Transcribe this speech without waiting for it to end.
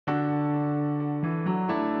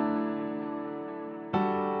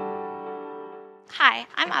Hi,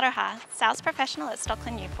 I'm Aroha, sales professional at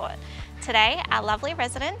Stockland, Newport. Today, our lovely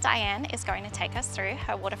resident, Diane, is going to take us through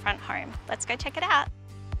her waterfront home. Let's go check it out.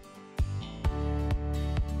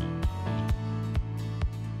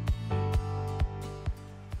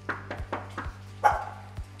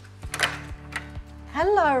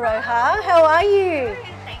 Hello, Roha. How are you?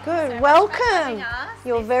 Good. So welcome.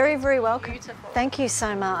 You're very, very welcome. Beautiful. Thank you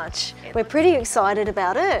so much. We're pretty excited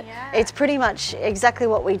about it. Yeah. It's pretty much exactly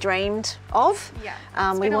what we dreamed of. Yeah.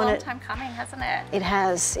 It's been a long time coming, hasn't it? It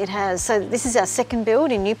has. It has. So this is our second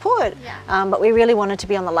build in Newport, Yeah. but we really wanted to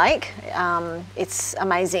be on the lake. It's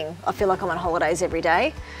amazing. I feel like I'm on holidays every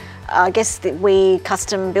day. I guess that we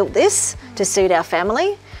custom built this to suit our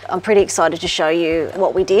family. I'm pretty excited to show you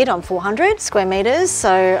what we did on 400 square metres.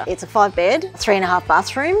 So it's a 5-bed, 3.5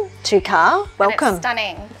 bathroom, 2-car. Welcome. And it's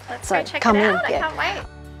stunning. Let's go check come it in, out. yeah. I can't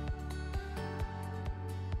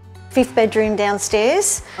wait. 5th bedroom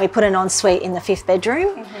downstairs. We put an ensuite in the 5th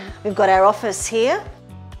bedroom. We've got our office here.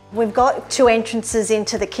 We've got 2 entrances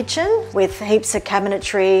into the kitchen with heaps of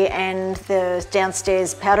cabinetry and the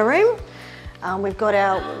downstairs powder room. We've got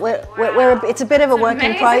our, it's a bit of a work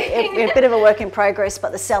in progress,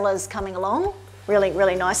 but the cellar's coming along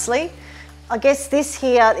really nicely. I guess this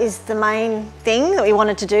here is the main thing that we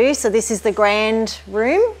wanted to do. So this is the grand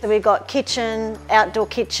room. So we've got kitchen, outdoor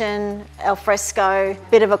kitchen, al fresco,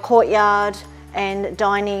 bit of a courtyard and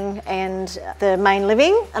dining and the main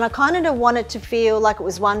living. And I kind of wanted to feel like it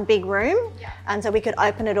was one big room. Yeah. And so we could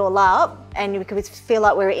open it all up and we could feel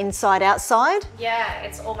like we were inside, outside. Yeah,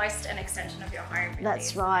 it's almost an extension of your home. Really.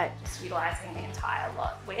 That's right. Just utilising the entire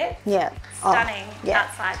lot width. Yeah. Stunning, yeah.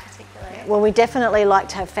 outside particularly. Well, we definitely like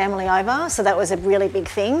to have family over, so that was a really big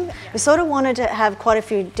thing. Yeah. We sort of wanted to have quite a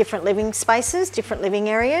few different living spaces, different living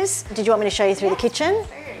areas. Did you want me to show you through the kitchen?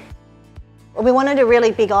 Well, we wanted a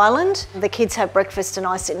really big island. The kids have breakfast and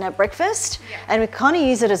I sit and have breakfast. Yeah. And we kind of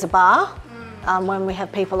use it as a bar when we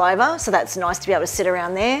have people over, so that's nice to be able to sit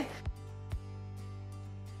around there.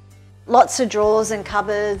 Lots of drawers and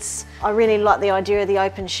cupboards. I really like the idea of the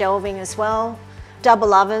open shelving as well.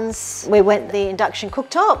 Double ovens. We went the induction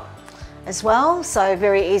cooktop as well, so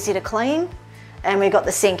very easy to clean. And we've got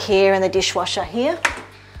the sink here and the dishwasher here.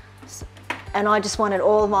 And I just wanted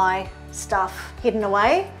all my stuff hidden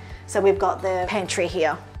away. So we've got the pantry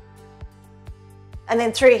here. And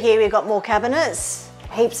then through here we've got more cabinets,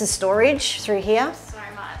 heaps of storage through here. So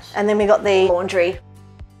much. And then we got the laundry.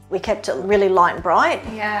 We kept it really light and bright.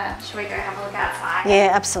 Yeah, should we go have a look outside?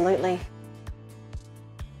 Yeah, absolutely.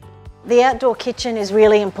 The outdoor kitchen is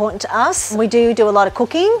really important to us. We do a lot of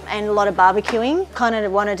cooking and a lot of barbecuing. Kind of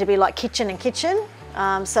wanted to be like kitchen and kitchen.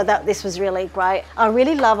 So this was really great. I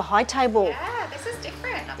really love a high table. Yeah, this is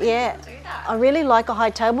different. Yeah. I really like a high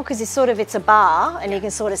table because it's a bar and you can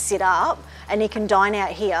sort of sit up and you can dine out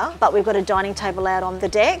here, but we've got a dining table out on the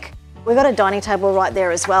deck. We've got a dining table right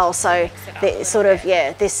there as well, so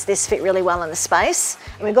this fit really well in the space.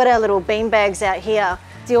 And we've got our little bean bags out here.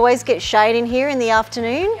 You always get shade in here in the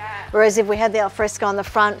afternoon, whereas if we had the al fresco on the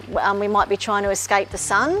front, we might be trying to escape the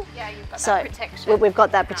sun. Yeah, you've got that protection. We've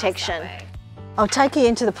got that protection. I'll take you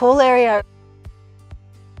into the pool area.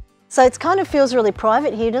 So it kind of feels really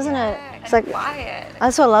private here, doesn't it? It's like quiet.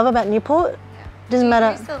 That's what I love about Newport. Doesn't matter.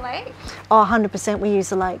 Do you use the lake? Oh, 100% we use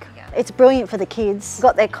the lake. Yeah. It's brilliant for the kids.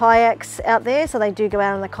 Got their kayaks out there, so they do go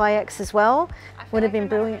out on the kayaks as well. Would have been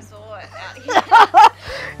brilliant.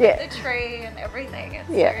 Yeah. The tree and everything. It's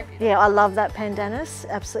so beautiful. Yeah, I love that pandanus.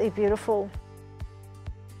 Absolutely beautiful.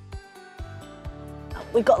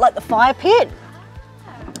 We've got like the fire pit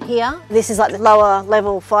here. This is like the lower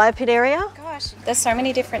level fire pit area. Gosh, there's so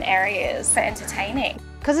many different areas for entertaining.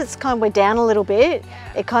 Because it's kind of, we're down a little bit,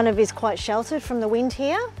 it kind of is quite sheltered from the wind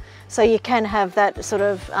here. So you can have that sort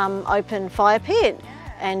of open fire pit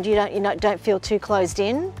and you don't feel too closed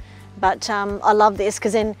in. But I love this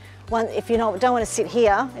because then if you don't want to sit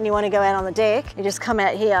here and you want to go out on the deck, you just come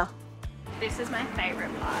out here. This is my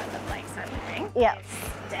favourite part of lakeside living. Yeah.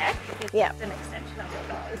 This deck is an extension of your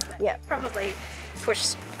doors. Yeah. Probably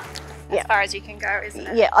pushed as far as you can go, isn't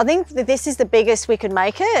it? Yeah, I think that this is the biggest we could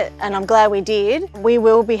make it, and I'm glad we did. We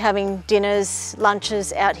will be having dinners,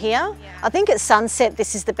 lunches out here. Yeah. I think at sunset,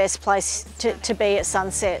 this is the best place to be at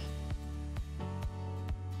sunset.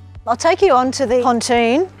 I'll take you on to the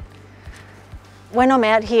pontoon. When I'm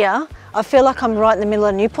out here, I feel like I'm right in the middle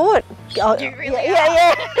of Newport. You really are.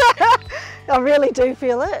 Yeah. I really do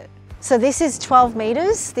feel it. So this is 12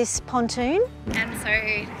 metres, this pontoon. And so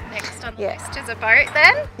next on the list is a boat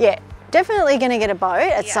then? Yeah. Definitely going to get a boat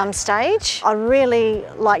at some stage. I'd really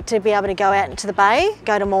like to be able to go out into the bay,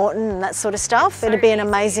 go to Morton and that sort of stuff. It'd be an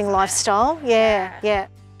amazing lifestyle. Yeah.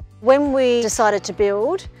 When we decided to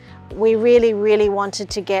build, We really wanted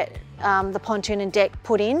to get the pontoon and deck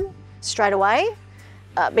put in straight away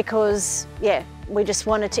because, yeah, we just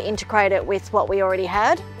wanted to integrate it with what we already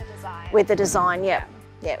had. The design. With the design, yeah.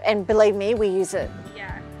 Yeah, and believe me, we use it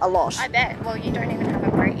a lot. I bet. Well, you don't even have a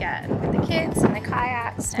boat yet. And with the kids and the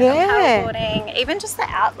kayaks and Yeah. the paddleboarding, even just the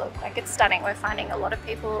outlook, like it's stunning. We're finding a lot of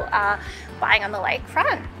people are buying on the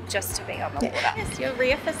lakefront just to be on the water. Yes, your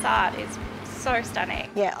rear facade is so stunning.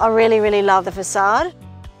 Yeah, I really love the facade.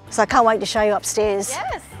 So I can't wait to show you upstairs.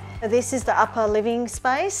 Yes. So this is the upper living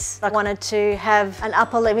space. I wanted to have an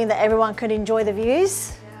upper living that everyone could enjoy the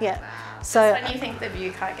views. Yeah. So When you think the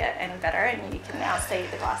view can't get any better and you can now see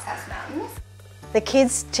the Glasshouse Mountains. the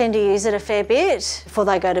kids tend to use it a fair bit. Before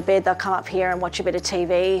they go to bed, they'll come up here and watch a bit of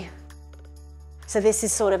TV. So this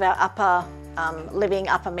is sort of our upper living,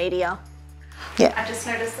 upper media. Yeah. I just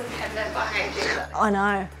noticed the pendant behind you. I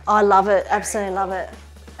know. I love it. Absolutely love it.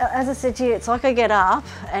 As I said to you, it's like I get up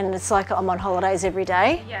and it's like I'm on holidays every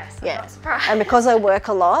day. Yes, I'm not surprised. And because I work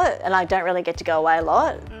a lot and I don't really get to go away a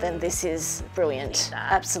lot, then this is brilliant.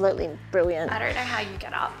 Absolutely brilliant. I don't know how you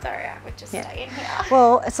get up though. I would just stay in here.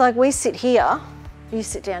 Well, it's like we sit here. You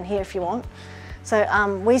sit down here if you want. So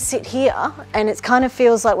we sit here and it kind of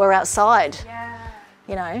feels like we're outside. Yeah.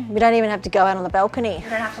 You know, we don't even have to go out on the balcony. You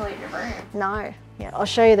don't have to leave your room. No. Yeah, I'll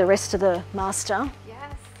show you the rest of the master. Yes.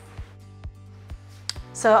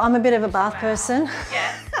 So I'm a bit of a bath person.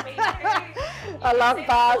 Yes, me too. I love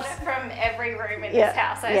baths. From every room in this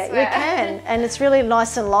house, I yeah, swear. you can, and it's really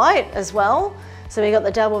nice and light as well. So we got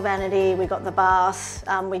the double vanity, we got the bath,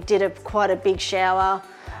 we did quite a big shower,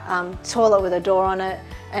 toilet with a door on it,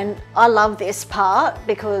 and I love this part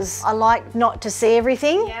because I like not to see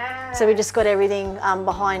everything. Yeah. So we just got everything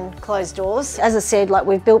behind closed doors. As I said, like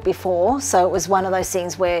we've built before, so it was one of those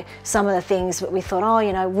things where some of the things that we thought, oh,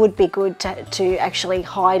 you know, would be good to actually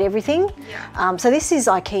hide everything. Yeah. So this is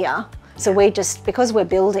IKEA. So we just, because we're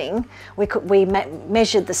building, we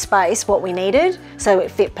measured the space, what we needed, so it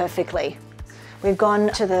fit perfectly. We've gone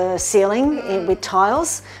to the ceiling with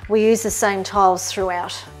tiles. We use the same tiles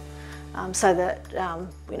throughout, so that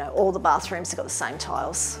you know, all the bathrooms have got the same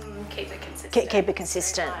tiles. Keep it consistent. Keep it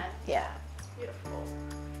consistent. Yeah. It's beautiful.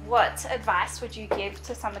 What advice would you give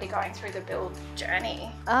to somebody going through the build journey?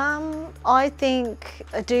 I think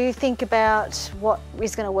do think about what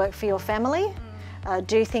is going to work for your family.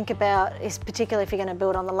 Do think about, particularly if you're going to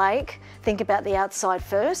build on the lake, think about the outside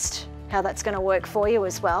first, how that's going to work for you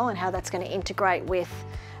as well, and how that's going to integrate with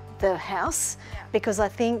the house. Yeah. Because I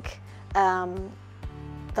think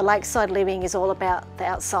the lakeside living is all about the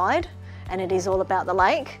outside, and it is all about the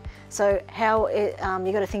lake. So how you've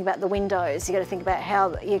got to think about the windows, you've got to think about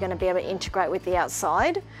how you're going to be able to integrate with the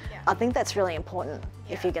outside. Yeah. I think that's really important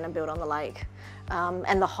if you're going to build on the lake.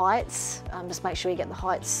 And the heights, just make sure you get the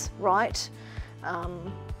heights right.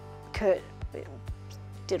 Kurt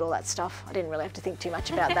did all that stuff. I didn't really have to think too much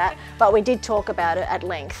about that, but we did talk about it at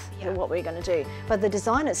length, what we were going to do. But the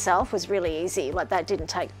design itself was really easy. Like that didn't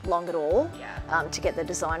take long at all to get the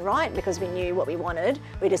design right because we knew what we wanted.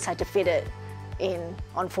 We just had to fit it in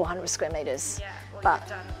on 400 square metres. Yeah, well, you've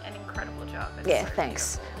done an incredible job. It's yeah, so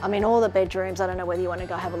thanks. beautiful. I mean, all the bedrooms, I don't know whether you want to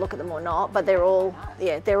go have a look at them or not, but they're all,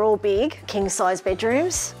 they're all big, king-size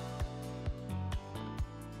bedrooms.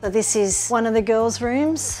 So this is one of the girls'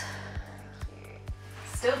 rooms.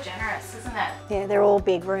 Still generous, isn't it? Yeah, they're all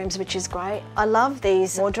big rooms, which is great. I love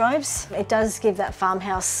these wardrobes. It does give that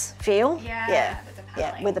farmhouse feel. Yeah, with the yeah,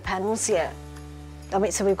 paneling. with the panels, yeah. I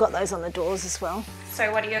mean, so we've got those on the doors as well. So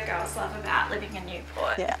what do your girls love about living in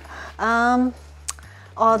Newport? Yeah.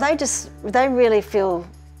 Oh, they really feel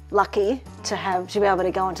lucky to be able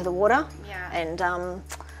to go into the water. Yeah. And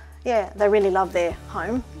yeah, they really love their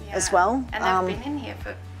home as well. And they've been in here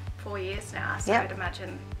for 4 years now, so Yep. I'd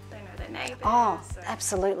imagine they know their neighbours. Oh, so.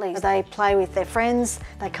 absolutely. They play with their friends,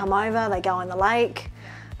 they come over, they go in the lake.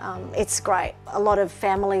 It's great. A lot of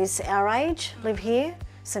families our age live here,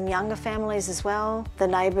 some younger families as well. The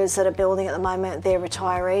neighbours that are building at the moment, they're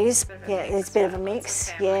retirees. Yeah, it's a bit of a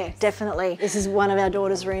mix. Yeah, definitely. This is one of our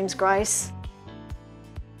daughter's rooms, Grace.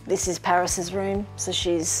 This is Paris's room, so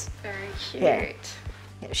she's... Very cute.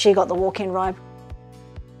 Yeah. She got the walk-in robe.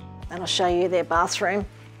 And I'll show you their bathroom.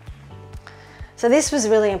 So this was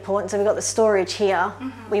really important. So we've got the storage here.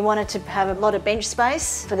 We wanted to have a lot of bench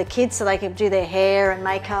space for the kids so they could do their hair and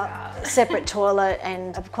makeup, separate toilet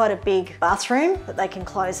and quite a big bathroom that they can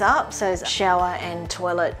close up. So there's a shower and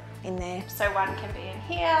toilet in there. So one can be in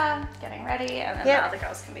here, getting ready, and then the other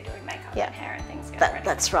girls can be doing makeup and hair and things, getting ready.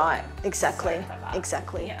 That's right, exactly, So clever.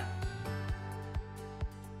 exactly. Yeah.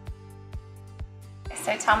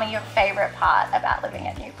 So tell me your favourite part about living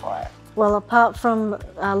at Newport. Well, apart from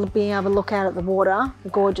being able to look out at the water, the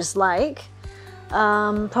gorgeous lake,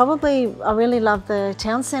 probably I really love the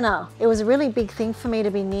town centre. It was a really big thing for me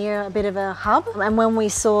to be near a bit of a hub, and when we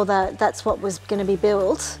saw that that's what was going to be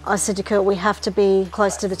built, I said to Kurt, we have to be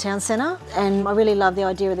close to the town centre, and I really love the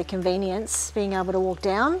idea of the convenience, being able to walk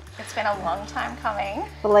down. It's been a long time coming.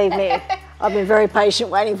 Believe me, I've been very patient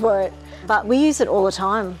waiting for it. But we use it all the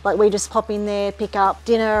time. Like, we just pop in there, pick up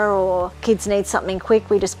dinner, or kids need something quick,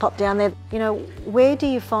 we just pop down there. You know, where do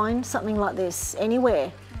you find something like this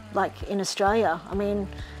anywhere? Like in Australia. I mean,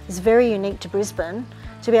 it's very unique to Brisbane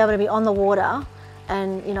to be able to be on the water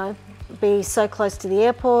and, you know, be so close to the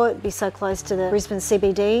airport, be so close to the Brisbane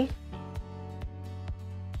CBD.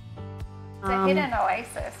 It's a hidden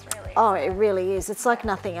oasis, really. Oh, it really is. It's like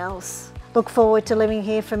nothing else. Look forward to living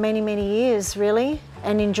here for many, many years, really,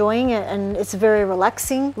 and enjoying it. And it's a very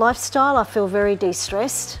relaxing lifestyle. I feel very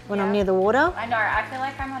de-stressed when I'm near the water. I know, I feel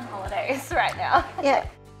like I'm on holidays right now. Yeah.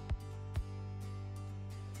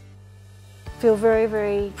 Feel very,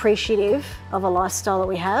 very appreciative of a lifestyle that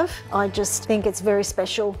we have. I just think it's very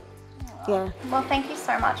special. Yeah. Well, thank you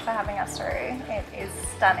so much for having us through. It is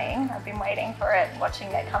stunning. I've been waiting for it, watching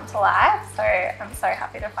it come to life. So I'm so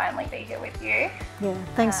happy to finally be here with you. Yeah,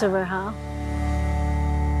 thanks, Aroha.